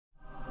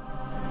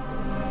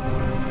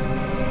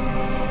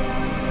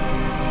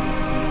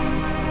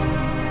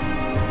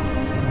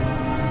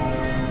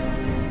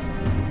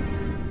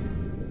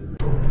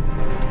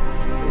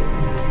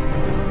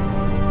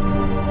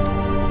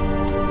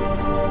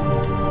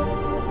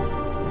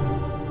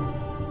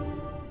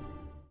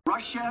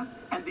Russia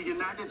and the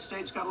United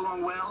States got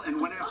along well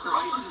and went after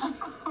ISIS,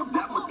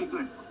 that would be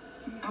good.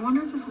 I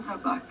wonder if this is how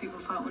black people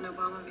felt when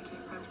Obama became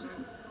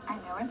president. I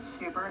know it's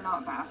super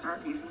not fast or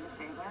PC to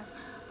say this,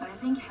 but I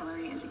think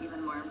Hillary is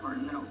even more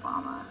important than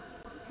Obama.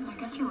 I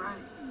guess you're right.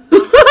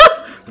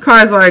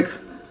 Kai's like,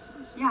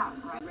 yeah,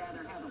 right.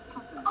 Rather have a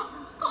puppet.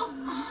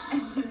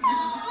 It's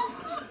pretty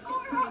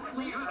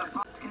clear.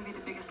 It's going to be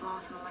the biggest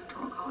loss in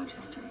electoral college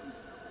history.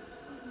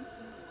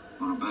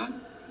 Want to bet?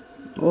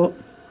 oh,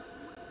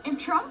 If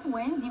Trump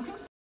wins, you can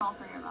all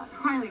three of us.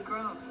 Highly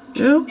gross.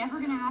 yeah. It's never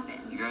gonna happen.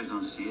 You guys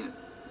don't see it.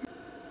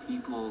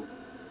 People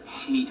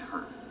hate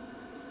her.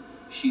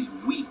 She's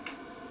weak.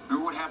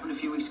 Remember what happened a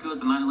few weeks ago at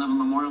the 9/11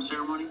 memorial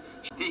ceremony?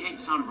 They hate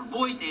the sound of her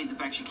voice. They hate the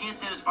fact she can't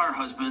satisfy her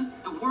husband.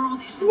 The world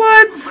isn't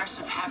What? the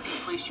progressive, happy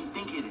place you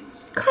think it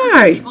is.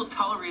 Kai. People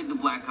tolerated the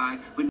black guy,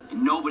 but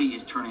nobody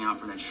is turning out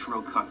for that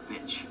shrill cuck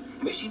bitch.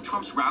 Have you seen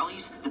Trump's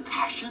rallies? The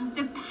passion?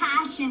 The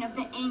passion of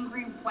the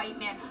angry white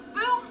man.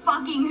 Boo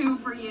fucking who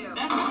for you?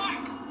 That's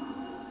right.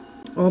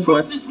 Oh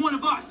boy. Trump is one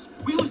of us.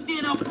 We will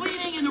stand out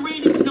bleeding in the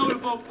rain and snow to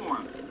vote for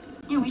him.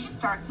 You know, we should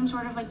start some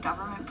sort of like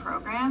government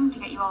program to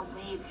get you all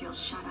laid so you'll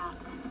shut up.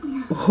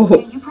 Oh.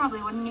 You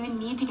probably wouldn't even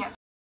need to get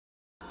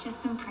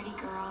just some pretty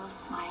girls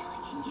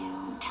smiling at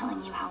you,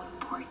 telling you how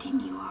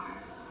important you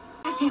are.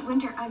 Hey,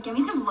 Winter, give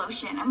me some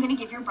lotion. I'm gonna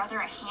give your brother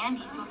a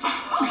handy so it's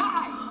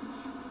God!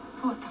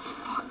 What the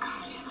fuck,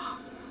 God?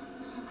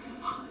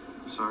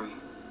 Sorry.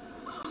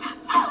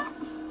 I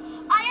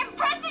am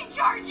pressing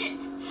charges!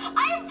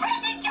 I am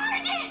pressing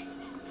charges!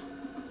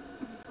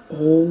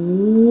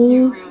 Oh.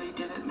 You really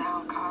did it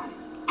now, Kai.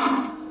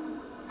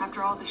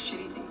 After all the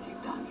shitty things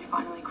you've done, you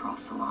finally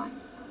crossed the line.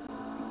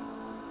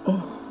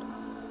 Oh.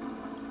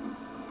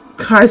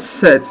 Kai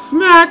said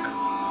smack.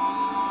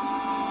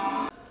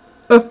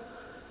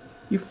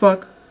 You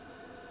fuck.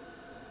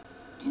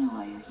 Do you know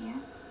why you're here?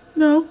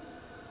 No.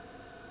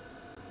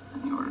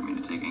 And he ordered me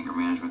to take anger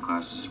management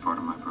classes as part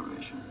of my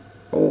probation.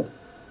 Oh.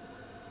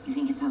 You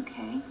think it's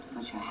okay to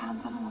put your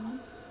hands on a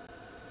woman?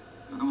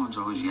 You're the one's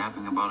always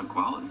yapping about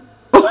equality.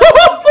 It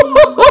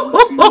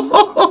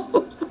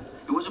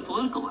was a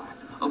political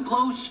act. A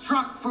blow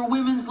struck for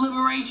women's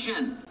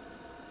liberation.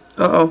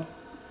 Uh-oh.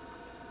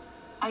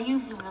 Are you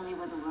familiar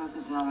with the work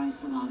of Valerie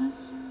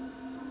Solanas?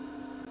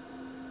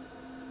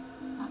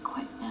 Not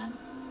quite, man.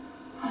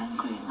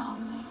 Angry,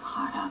 lonely,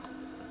 hard up.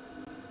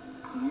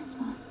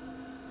 Charisma.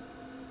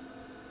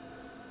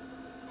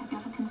 Have you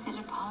ever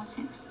considered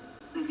politics?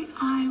 Every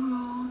eye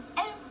roll,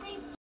 every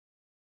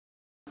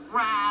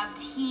grab,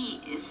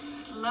 he is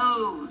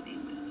slowly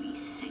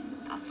releasing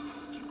the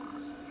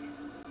fury.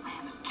 I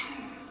am a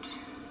turd.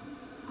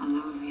 A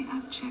lowly,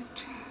 abject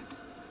turd.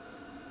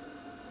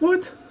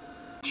 What?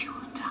 You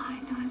will die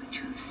knowing that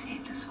you have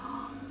saved us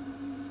all.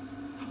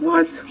 And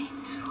What? you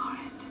thanks for it.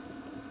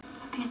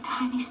 There'll be a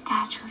tiny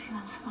statue of you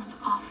in someone's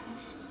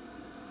office.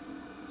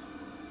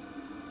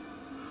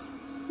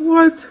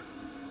 What?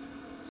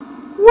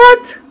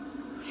 What?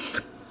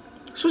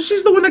 So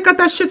she's the one that got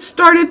that shit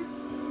started?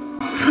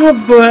 Oh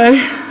boy.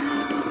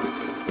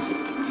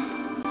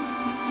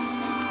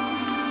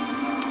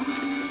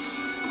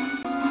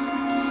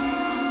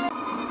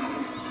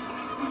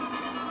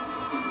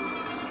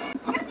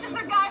 This is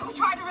the guy who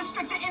tried to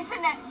restrict the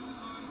internet.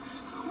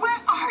 Where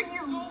are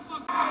you?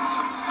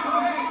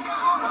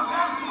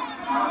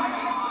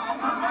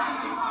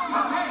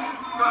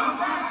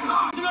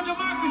 It's a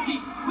democracy.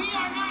 We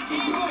are not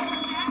able to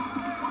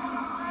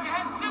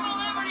have civil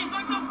liberties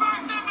like the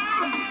First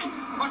Amendment.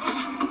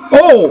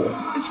 Oh.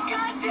 It's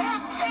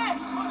goddamn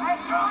piss.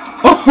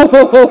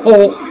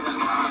 Oh.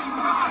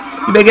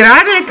 You better get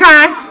out of there,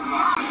 Kai.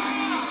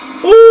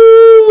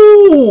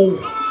 Ooh.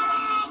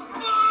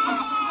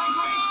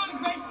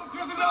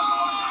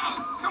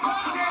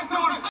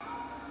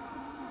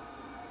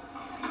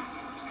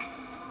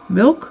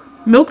 Milk?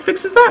 Milk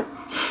fixes that?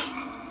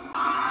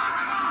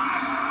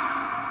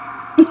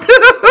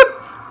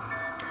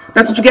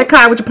 That's what you get,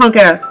 Kai, with your punk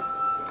ass.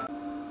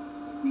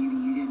 Maybe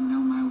you didn't know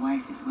my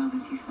wife as well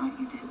as you thought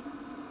you did.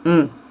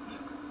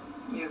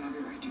 You have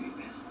every right to be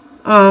pissed.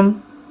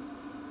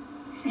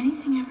 Is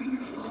anything ever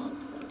your fault?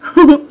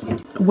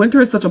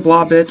 Winter is such a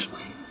blah bitch.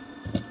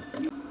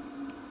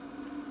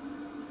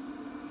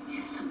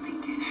 If something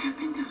did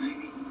happen to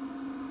Ivy,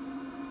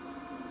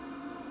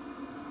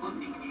 what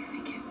makes you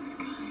think it was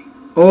Guy?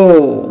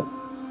 Oh.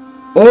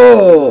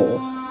 Oh.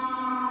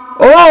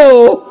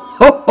 Oh.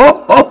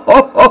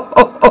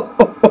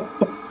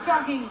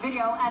 Shocking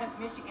video out of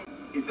Michigan.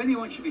 If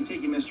anyone should be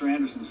taking Mr.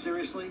 Anderson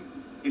seriously,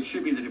 it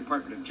should be the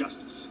Department of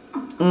Justice.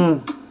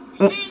 Seeing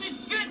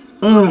this shit?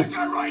 That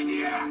guy right in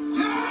the ass!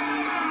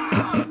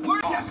 Yeah!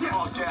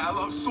 Oh, yeah, I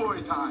love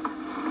story time.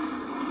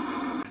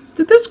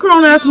 Did this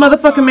grown ass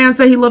motherfucking man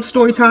say he loves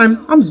story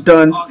time? I'm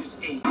done. August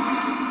 8th.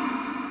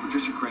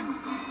 Patricia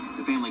Crenwick.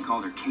 The family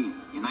called her Katie.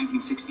 In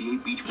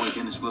 1968, Beach Boy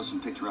Dennis Wilson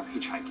picked her up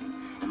hitchhiking.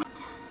 And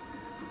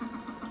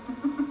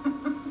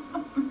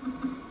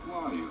Who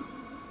are you?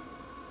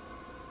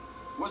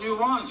 What do you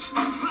want?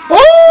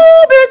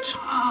 Oh, bitch.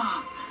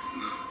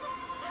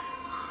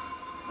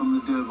 I'm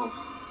the devil.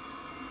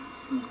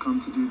 I've come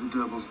to do the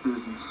devil's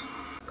business.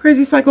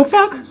 Crazy psycho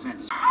fuck.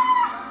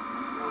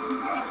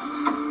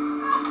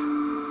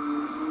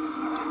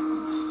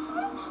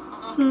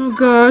 Oh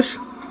gosh.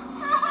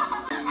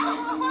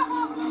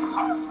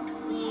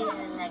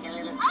 Like a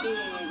little pig,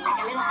 like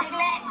a little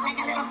piglet, like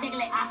a little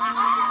piglet.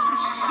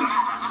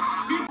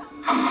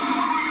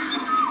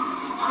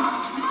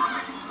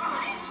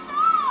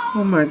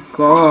 Oh my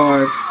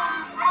god.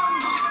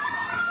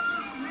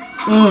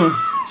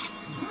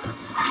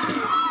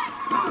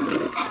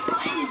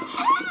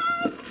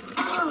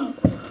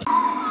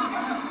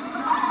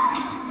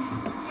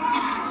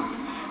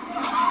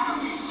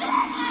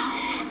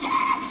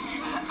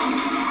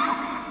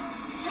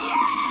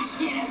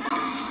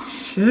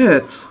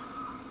 Shit.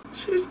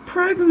 She's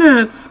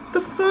pregnant.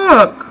 The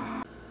fuck?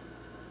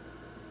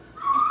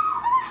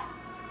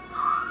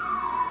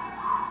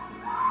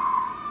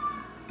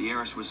 The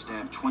heiress was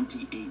stabbed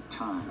 28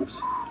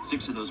 times.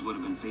 6 of those would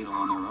have been fatal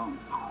on their own.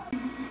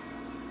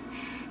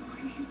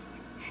 Please,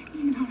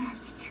 you don't have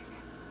to do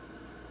this.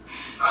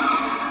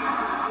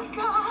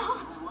 God,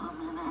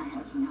 Woman, I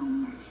have no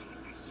mercy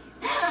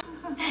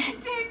for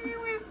you. take me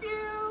with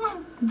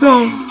you.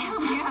 Don't. Kill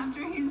me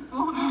after he's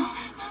born.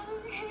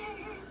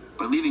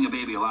 But leaving a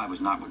baby alive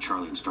was not what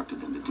Charlie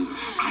instructed them to do.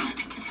 I don't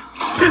think so.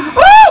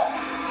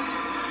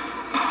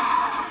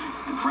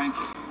 And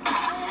frankly,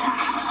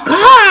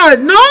 God,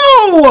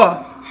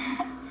 no!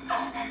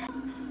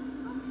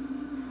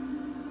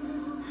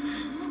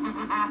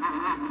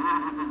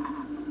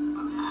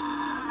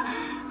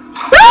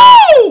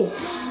 No!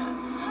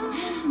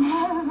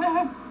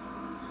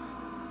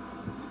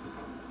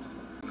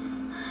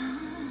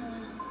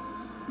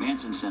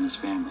 Manson sent his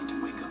family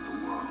to wake up the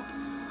world.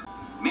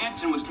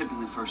 Manson was tipping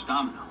the first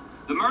domino.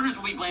 The murders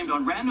will be blamed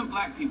on random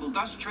black people,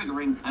 thus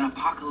triggering an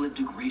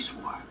apocalyptic race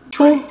war.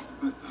 Trade.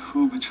 But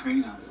who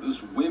betrayed him? It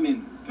was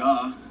women,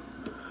 duh.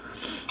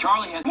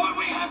 Charlie had... What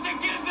we have to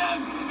give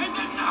them is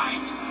a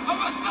night of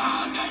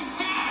 1,000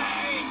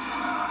 shades!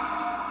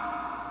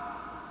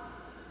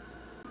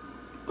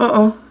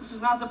 Uh-oh. This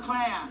is not the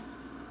plan.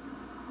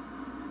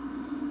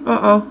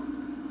 Uh-oh.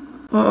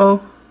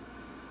 Uh-oh.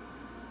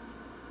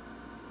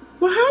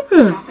 What What's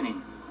happened?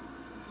 happening?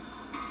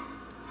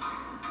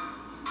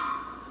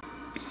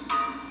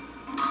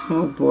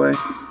 Oh boy.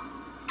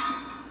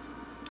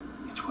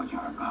 It's what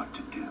you're about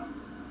to do.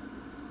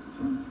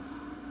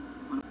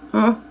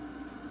 Huh?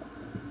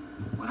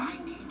 What I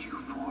need you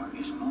for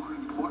is more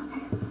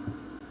important.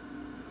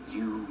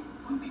 You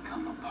will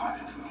become a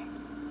part of me.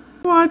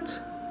 What?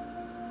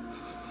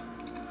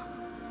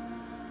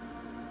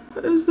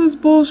 What is this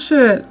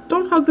bullshit?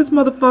 Don't hug this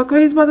motherfucker.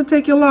 He's about to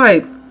take your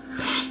life.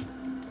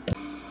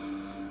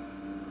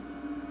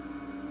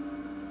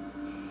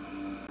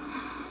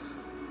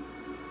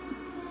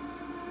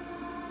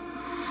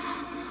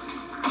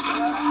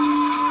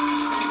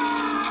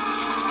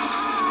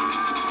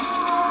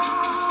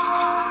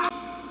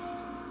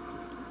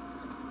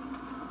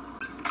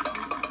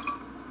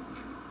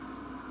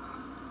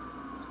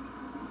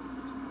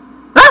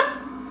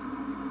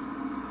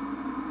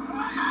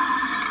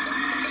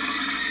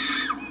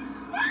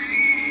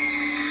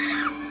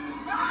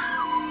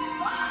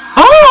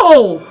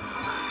 Oh!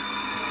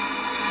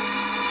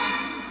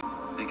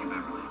 Thank you,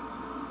 Beverly.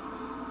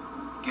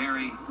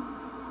 Gary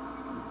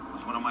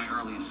was one of my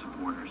earliest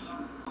supporters.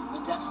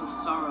 The depths of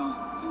sorrow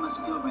you must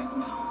feel right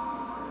now.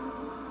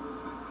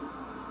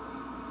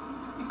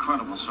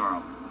 Incredible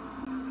sorrow.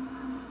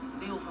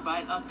 We will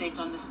provide updates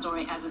on this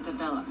story as it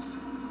develops.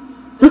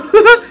 This is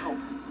Beverly Hope.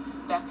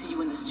 Back to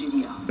you in the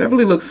studio.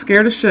 Beverly looks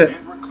scared as shit.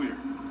 And we're clear.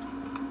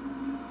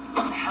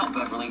 What the hell,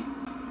 Beverly?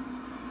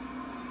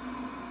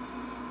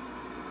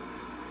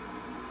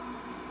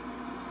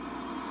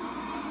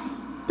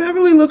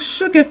 Beverly looks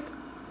shooketh.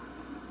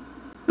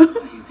 Are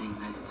you being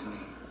nice to me?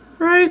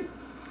 Right?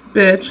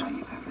 Bitch. Are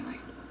you, Beverly?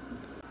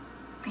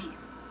 Leave.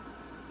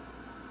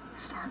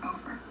 Start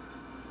over.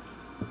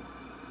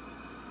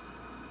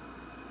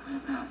 What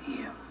about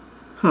you?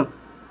 Huh.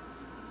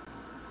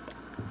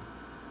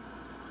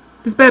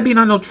 This better be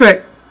not no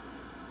trick.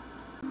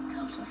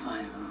 Tell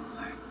Divine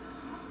Ruler,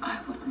 I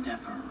would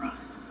never run.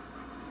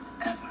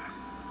 Ever.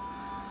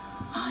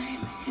 I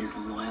am his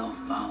loyal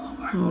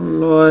follower. Oh,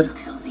 Lord.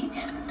 Until the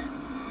end.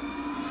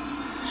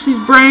 She's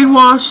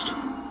brainwashed.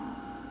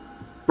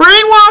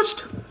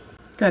 Brainwashed!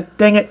 God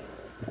dang it.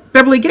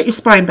 Beverly, get your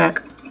spine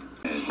back.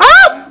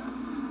 Ah!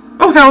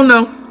 Oh, hell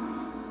no.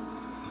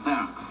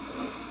 Now,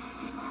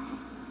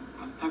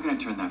 how can I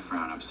turn that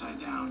frown upside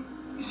down?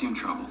 You seem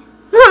troubled.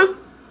 Huh.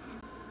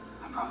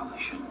 I probably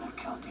shouldn't have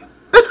killed you.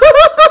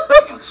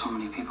 I killed so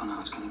many people now,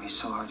 it's going to be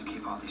so hard to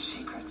keep all these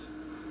secrets.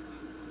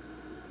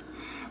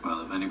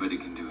 Well, if anybody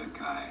can do it,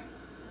 Kai,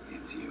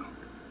 it's you.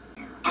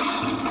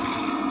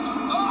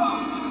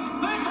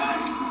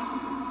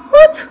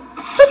 What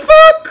the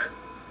fuck?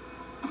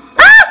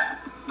 Ah!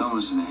 Don't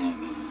listen to him,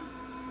 man.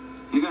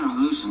 You're going to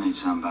hallucinate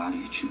somebody,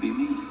 it should be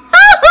me.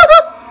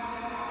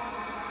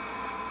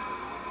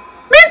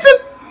 Manson!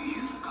 Are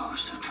you the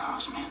ghost of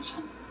Charles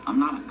Manson? I'm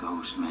not a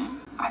ghost, man.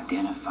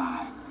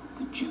 Identify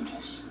the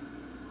Judas.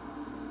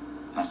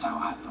 That's how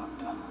I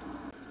fucked up.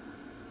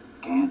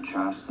 Can't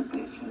trust the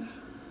bitches.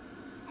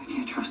 I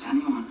can't trust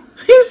anyone.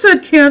 He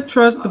said can't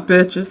trust the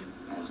bitches.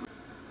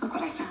 Look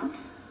what I found.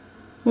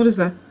 What is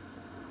that?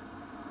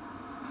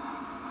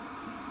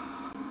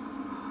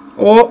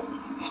 Oh.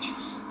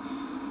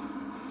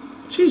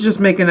 She's just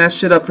making that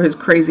shit up for his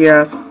crazy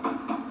ass.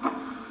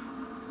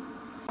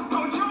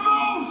 Don't you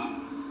move!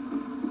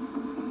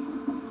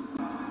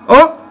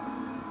 Oh!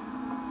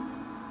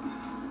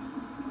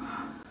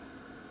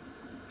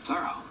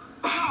 Thorough.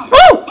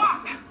 Oh!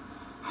 Fuck!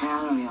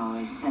 Valerie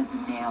always said the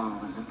nail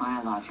was a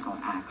biological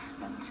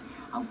accident,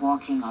 a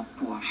walking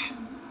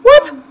abortion.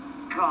 What? Oh,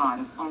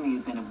 God, if only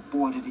you'd been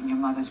aborted in your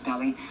mother's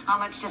belly, how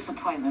much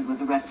disappointment would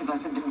the rest of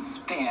us have been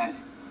spared?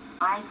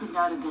 I could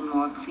not have been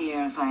more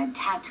clear if I had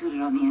tattooed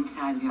it on the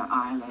inside of your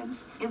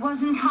eyelids. It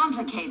wasn't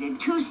complicated.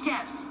 2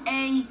 steps,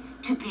 A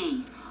to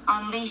B.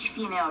 Unleash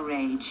female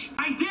rage.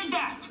 I did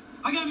that!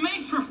 I got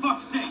maced for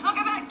fuck's sake! Look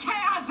at that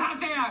chaos out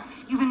there!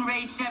 You've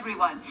enraged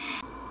everyone.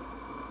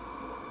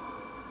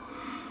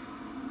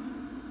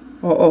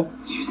 Uh-oh.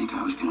 Did you think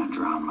I was gonna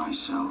drown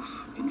myself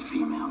in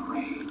female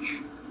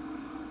rage?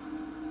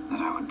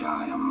 That I would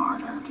die a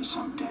martyr to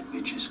some dead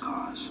bitch's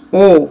cause?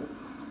 Oh.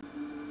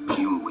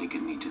 You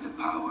awakened me to the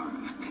power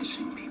of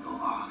pissing people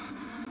off.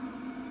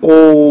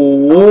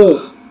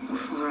 Oh.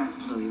 Before I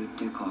blow your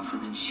dick off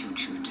and then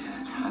shoot you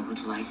dead, I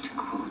would like to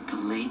quote the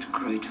late,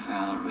 great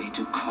Valerie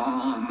to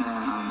call a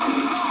man.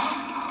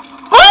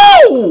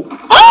 Oh!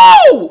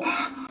 Oh!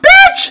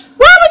 Bitch!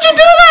 Why would you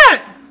do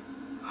that?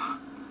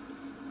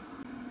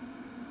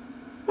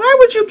 Why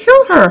would you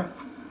kill her?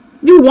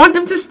 You want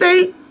him to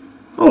stay?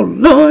 Oh,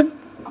 Lord.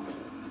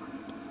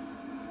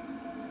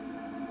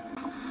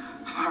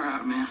 Far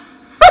out, man.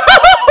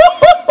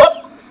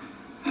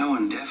 That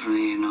one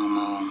definitely ain't no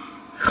more.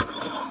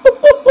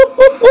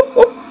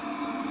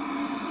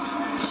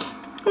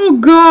 Oh,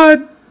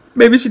 God.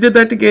 Maybe she did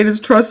that to gain his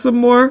trust some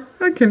more.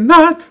 I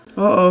cannot.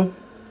 Uh-oh.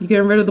 You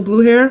getting rid of the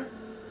blue hair?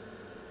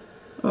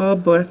 Oh,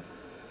 boy.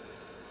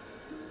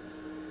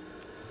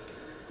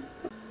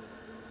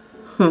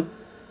 Huh.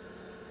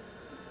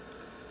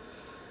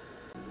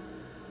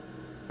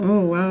 Oh,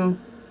 wow.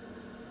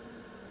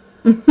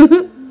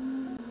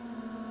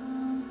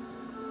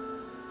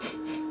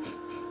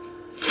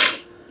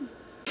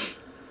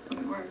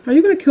 Are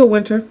you going to kill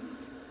Winter?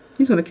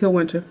 He's going to kill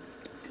Winter.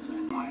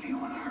 Why do you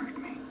want to hurt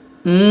me?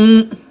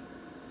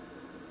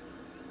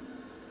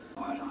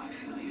 Why do I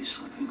feel you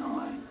slipping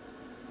away?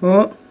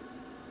 Oh.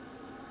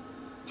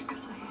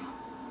 Because I am.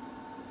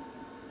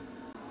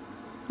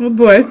 Oh,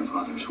 boy. What if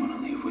others want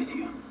to leave with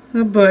you?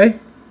 Oh, boy.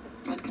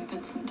 I'd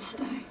convince them to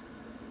stay.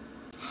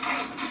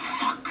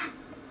 Fuck.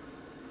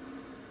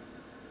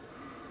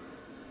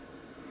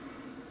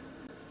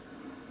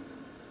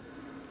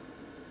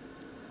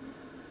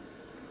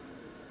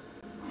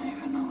 I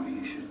even know where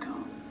you should go.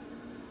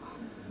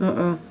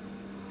 Uh-oh.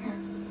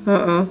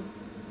 Uh-oh.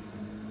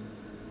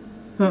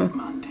 Uh-oh.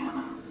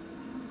 Montana.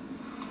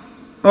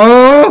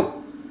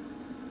 Oh!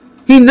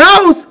 He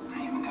knows!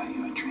 I even got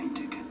you a train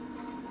ticket.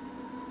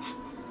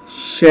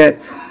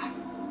 Shit.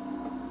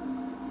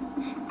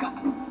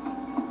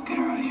 Get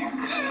her out of here.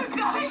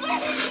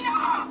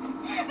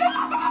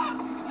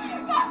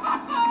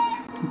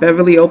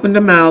 Beverly opened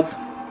her mouth.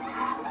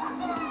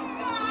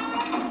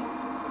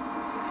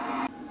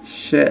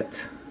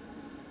 Shit.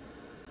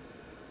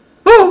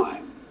 Oh!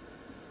 Why?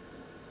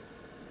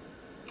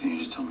 Can you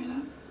just tell me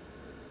that?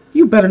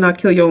 You better not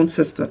kill your own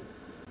sister.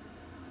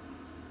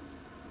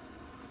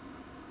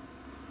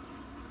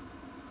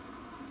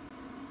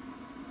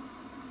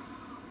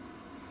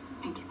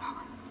 Pinky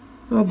power.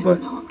 Oh, I boy.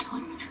 don't know I'm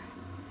telling the truth.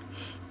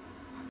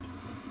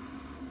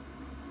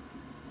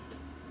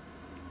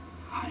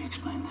 How do you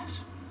explain this?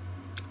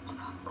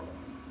 Stop.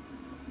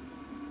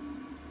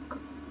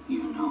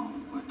 You know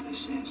what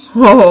this is.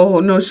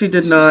 Oh, no, she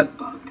did This not. is a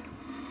bug.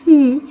 Hmm.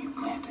 And you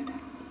planted it.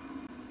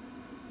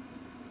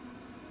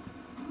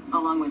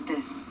 Along with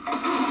this.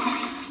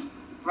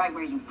 Right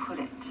where you put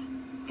it.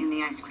 In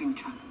the ice cream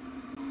truck.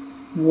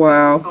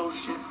 Wow.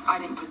 Bullshit. I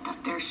didn't put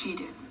that there. She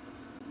did.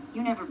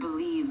 You never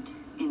believed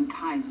in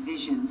Kai's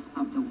vision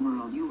of the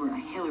world. You were a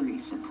Hillary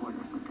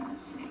supporter, for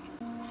God's sake.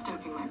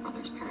 Stoking my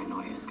brother's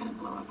paranoia is gonna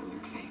blow up in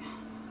your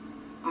face.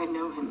 I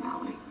know him,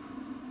 Allie.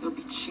 You'll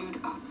be chewed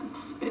up and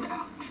spit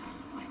out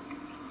just like me.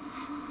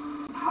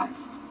 Hi.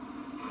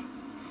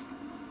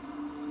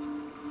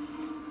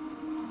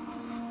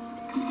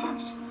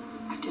 Confess.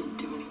 I didn't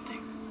do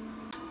anything.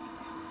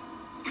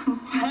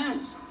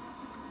 Confess!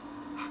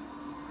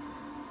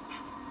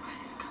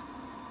 Please, God.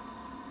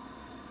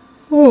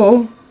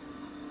 Oh.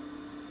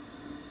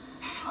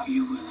 Are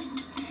you willing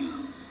to do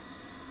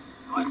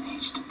what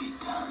needs to be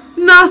done?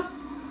 No.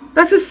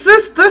 That's his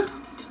sister. To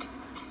do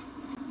this.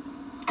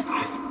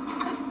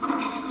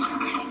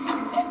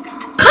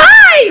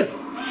 Kai!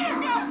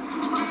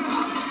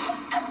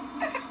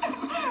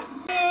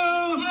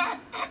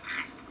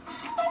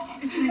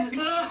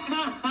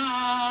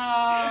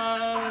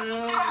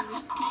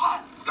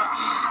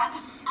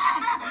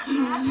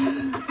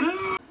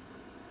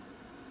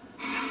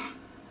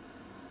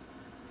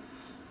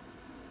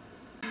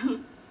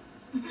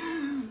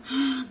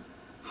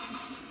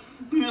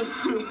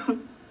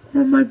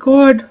 my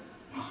God.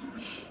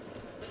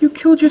 You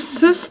killed your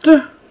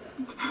sister.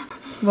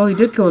 Well, he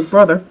did kill his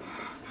brother.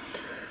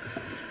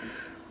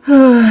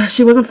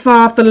 She wasn't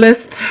far off the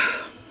list.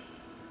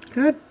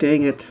 God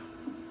dang it.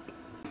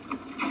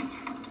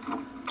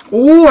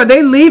 Oh, are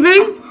they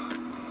leaving?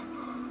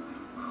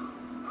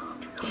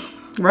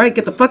 Right,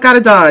 get the fuck out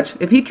of Dodge.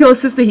 If he killed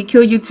his sister, he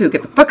kill you too.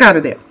 Get the fuck out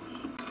of there.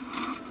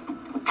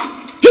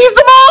 He's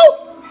the mole!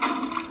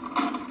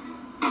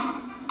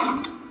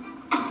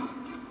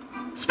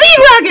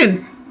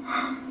 Speedwagon!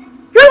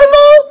 You're the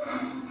mole?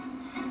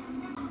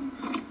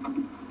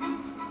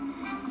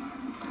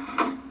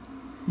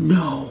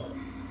 No.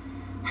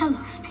 Hello,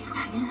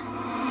 Speedwagon.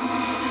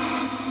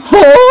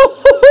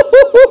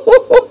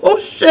 Oh,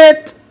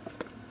 shit.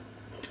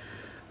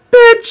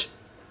 Bitch.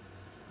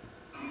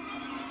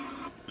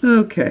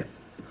 Okay.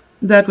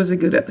 That was a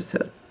good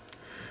episode.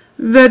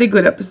 Very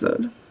good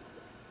episode.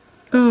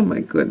 Oh my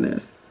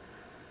goodness.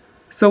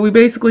 So we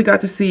basically got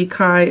to see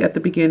Kai at the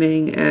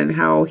beginning and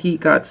how he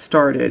got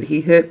started.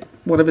 He hit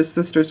one of his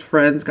sister's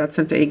friends, got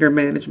sent to anger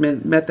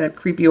management, met that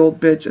creepy old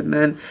bitch, and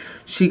then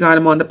she got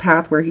him on the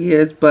path where he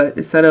is. But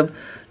instead of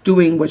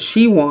doing what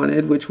she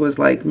wanted, which was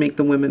like make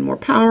the women more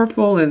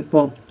powerful and,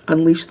 well,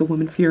 unleash the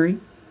woman fury,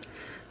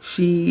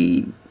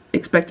 she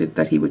expected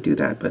that he would do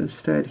that. But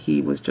instead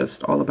he was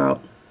just all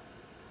about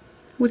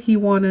what he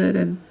wanted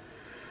and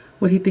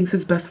what he thinks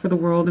is best for the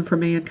world and for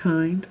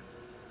mankind.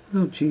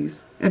 Oh,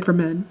 jeez. And for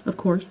men, of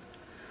course.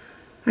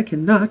 I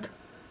cannot.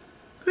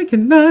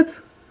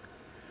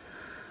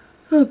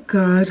 Oh,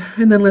 God.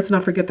 And then let's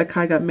not forget that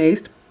Kai got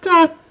maced.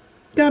 Got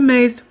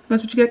maced.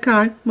 That's what you get,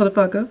 Kai,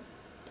 motherfucker.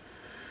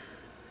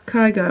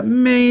 Kai got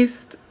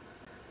maced.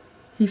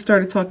 He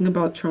started talking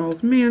about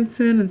Charles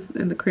Manson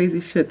and the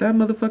crazy shit that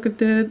motherfucker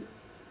did.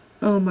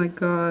 Oh, my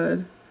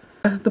God.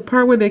 The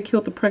part where they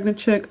killed the pregnant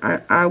chick,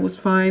 I was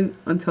fine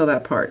until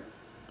that part.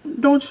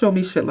 Don't show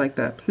me shit like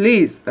that,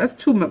 please. That's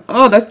too much.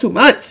 Oh, that's too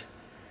much.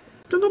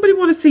 Don't nobody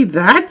want to see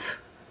that?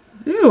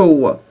 Ew.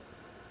 What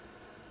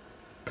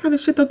kind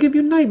of shit that'll give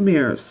you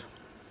nightmares.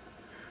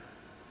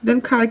 Then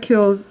Kai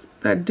kills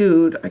that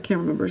dude. I can't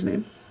remember his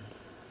name.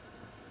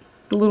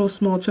 The little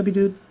small chubby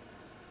dude.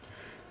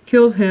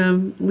 Kills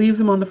him. Leaves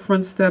him on the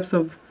front steps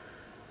of,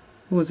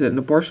 what was it, an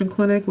abortion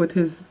clinic with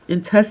his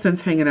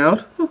intestines hanging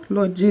out. Oh,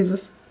 Lord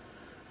Jesus.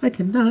 I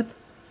cannot.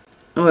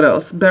 What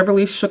else?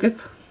 Beverly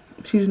shooketh.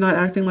 She's not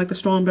acting like the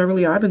strong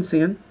Beverly I've been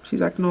seeing.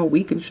 She's acting all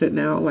weak and shit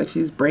now, like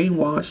she's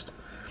brainwashed.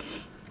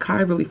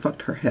 Kai really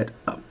fucked her head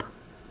up.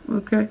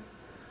 Okay?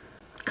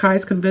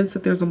 Kai's convinced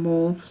that there's a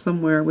mole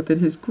somewhere within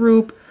his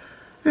group.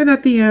 And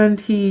at the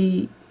end,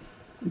 he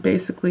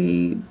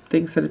basically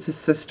thinks that it's his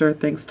sister,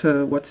 thanks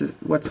to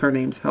what's her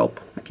name's help.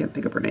 I can't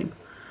think of her name.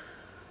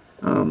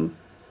 And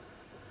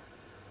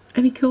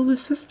he killed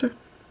his sister.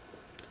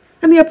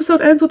 And the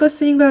episode ends with us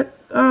seeing that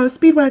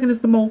Speedwagon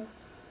is the mole.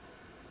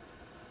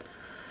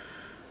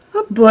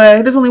 Oh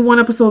boy, there's only one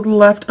episode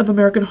left of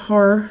American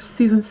Horror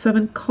Season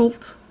 7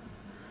 Cult.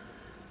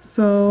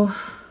 So,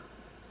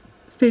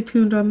 stay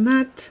tuned on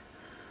that.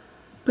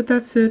 But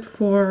that's it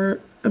for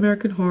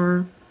American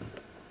Horror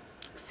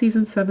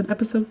Season 7,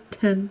 Episode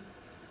 10.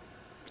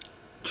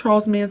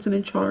 Charles Manson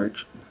in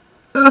charge.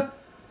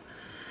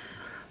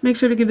 Make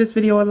sure to give this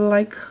video a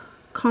like,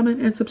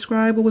 comment, and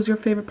subscribe. What was your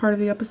favorite part of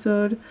the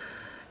episode?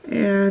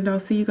 And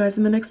I'll see you guys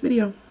in the next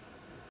video.